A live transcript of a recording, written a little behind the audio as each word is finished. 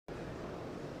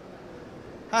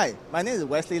Hi, my name is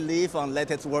Wesley Lee from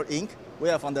LatticeWork Inc. We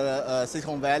are from the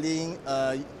Silicon Valley,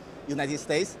 United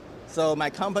States. So my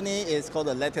company is called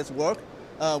the LatticeWork.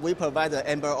 We provide the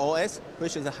Ember OS,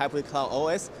 which is a hybrid cloud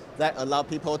OS that allow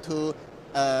people to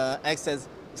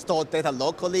store data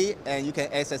locally, and you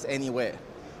can access anywhere.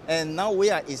 And now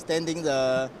we are extending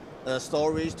the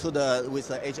storage with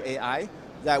the Edge AI,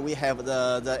 that we have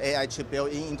the AI chip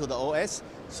built into the OS.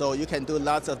 So you can do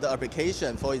lots of the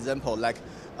application, for example, like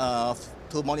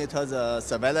to monitor the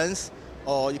surveillance,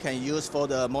 or you can use for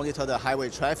the monitor the highway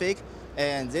traffic.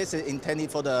 And this is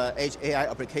intended for the Edge AI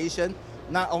application,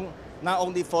 not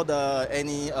only for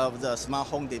any of the smart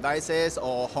home devices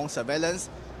or home surveillance.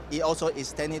 It also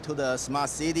extended to the smart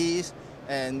cities,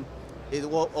 and it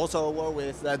will also work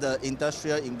with the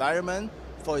industrial environment.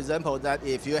 For example, that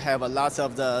if you have a lot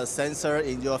of the sensor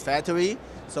in your factory,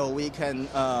 so we can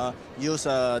use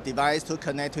a device to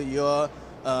connect to your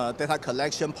data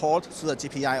collection port through the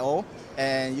GPIO,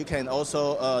 and you can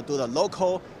also do the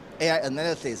local AI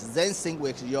analysis, then sync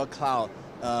with your cloud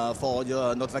for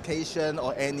your notification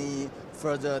or any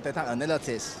further data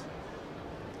analysis.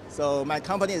 So my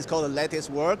company is called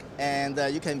LatticeWork, and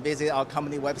you can visit our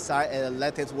company website at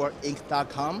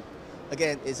latticeworkinc.com.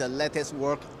 Again, it's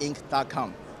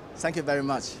latticeworkinc.com. Thank you very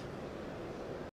much.